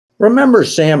Remember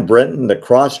Sam Brinton, the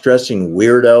cross-dressing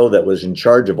weirdo that was in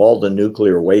charge of all the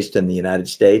nuclear waste in the United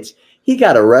States? He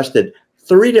got arrested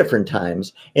 3 different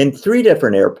times in 3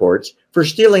 different airports for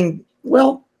stealing,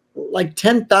 well, like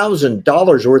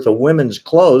 $10,000 worth of women's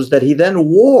clothes that he then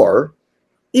wore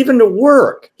even to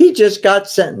work. He just got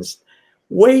sentenced.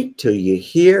 Wait till you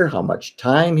hear how much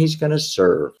time he's going to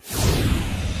serve.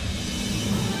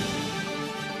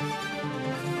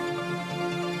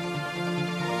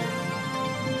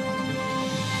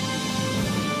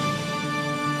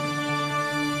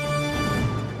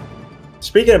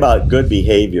 Speaking about good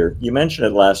behavior, you mentioned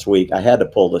it last week. I had to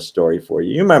pull this story for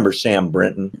you. You remember Sam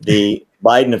Brinton, the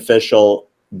Biden official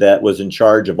that was in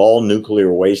charge of all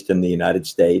nuclear waste in the United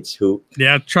States, who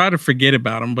try to forget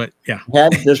about him, but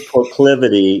had this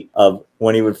proclivity of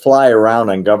when he would fly around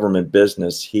on government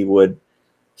business, he would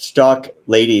stalk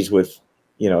ladies with,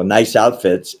 nice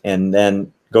outfits and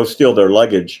then go steal their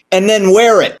luggage and then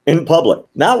wear it in public.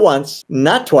 Not once,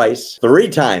 not twice, 3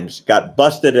 times, got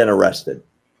busted and arrested.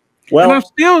 Well, and I'm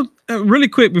still really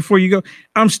quick before you go.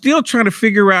 I'm still trying to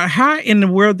figure out how in the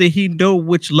world did he know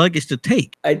which luggage to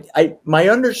take? My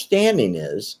understanding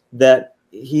is that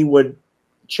he would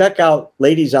check out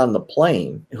ladies on the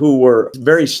plane who were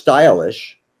very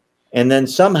stylish and then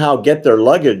somehow get their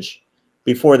luggage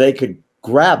before they could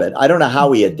grab it. I don't know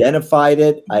how he identified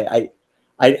it.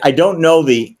 I don't know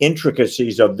the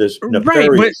intricacies of this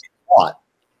nefarious plot.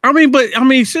 I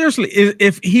mean, seriously,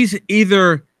 if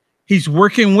he's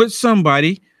working with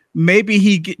somebody. Maybe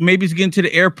he's getting to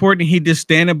the airport and he just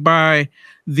standing by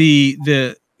the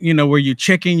where you're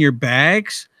checking your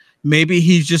bags. Maybe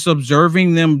he's just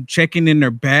observing them checking in their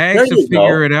bags to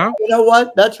figure it out. You know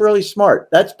what? That's really smart.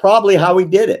 That's probably how he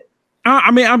did it.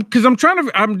 I'm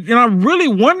really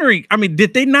wondering. I mean,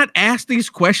 did they not ask these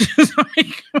questions?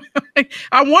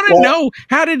 I want to know,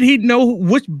 how did he know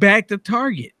which bag to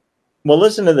target? Well,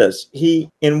 listen to this.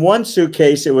 In one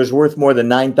suitcase, it was worth more than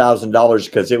 $9,000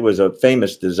 because it was a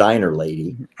famous designer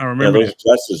lady. I remember those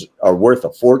dresses are worth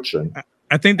a fortune.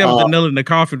 I think that was the nail in the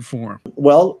coffin for him.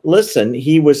 Well, listen,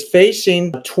 he was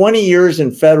facing 20 years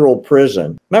in federal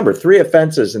prison. Remember, 3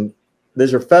 offenses, and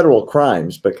these are federal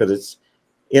crimes because it's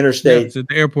interstate it's at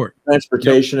the airport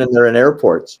transportation, and they're in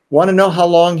airports. Want to know how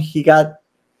long he got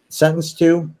sentenced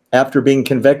to after being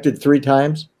convicted 3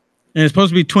 times? And it's supposed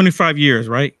to be 25 years,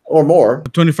 right? Or more.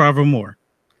 25 or more.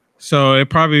 So it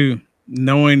probably,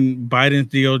 knowing Biden's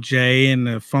DOJ and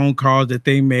the phone calls that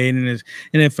they made, and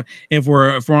if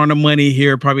we're on the money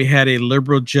here, probably had a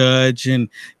liberal judge and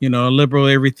a liberal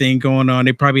everything going on.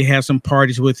 They probably had some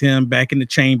parties with him back in the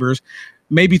chambers,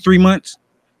 maybe 3 months.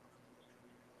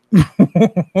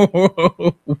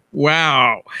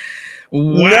 Wow.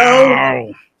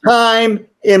 No time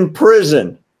in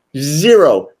prison.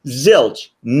 0, zilch,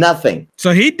 nothing.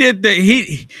 So he did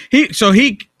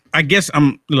I guess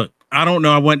look, I don't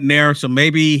know. I wasn't there. So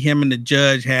maybe him and the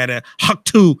judge had a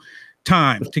Huck-2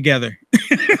 time together.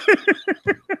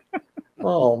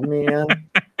 Oh man.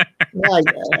 I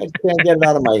can't get it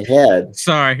out of my head.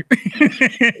 Sorry.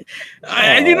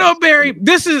 Barry,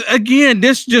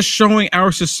 this just showing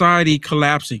our society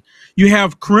collapsing. You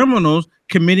have criminals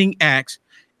committing acts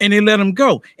and they let them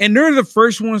go. And they're the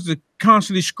first ones to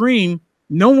constantly scream,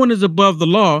 no one is above the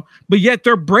law, but yet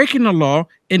they're breaking the law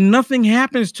and nothing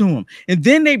happens to them. And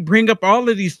then they bring up all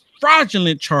of these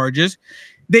fraudulent charges.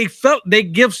 They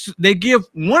give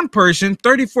one person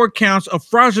 34 counts of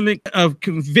felony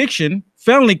conviction,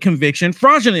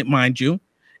 fraudulent, mind you.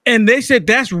 And they said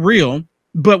that's real.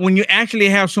 But when you actually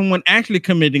have someone actually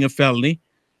committing a felony,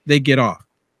 they get off.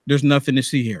 There's nothing to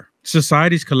see here.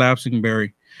 Society's collapsing,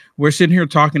 Barry. We're sitting here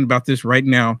talking about this right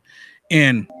now.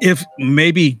 And if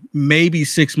maybe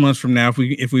 6 months from now,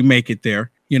 if we make it there,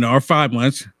 or 5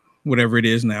 months, whatever it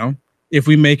is now, if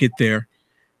we make it there,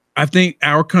 I think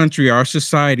our country, our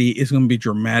society is going to be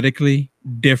dramatically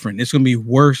different. It's going to be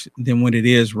worse than what it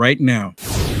is right now.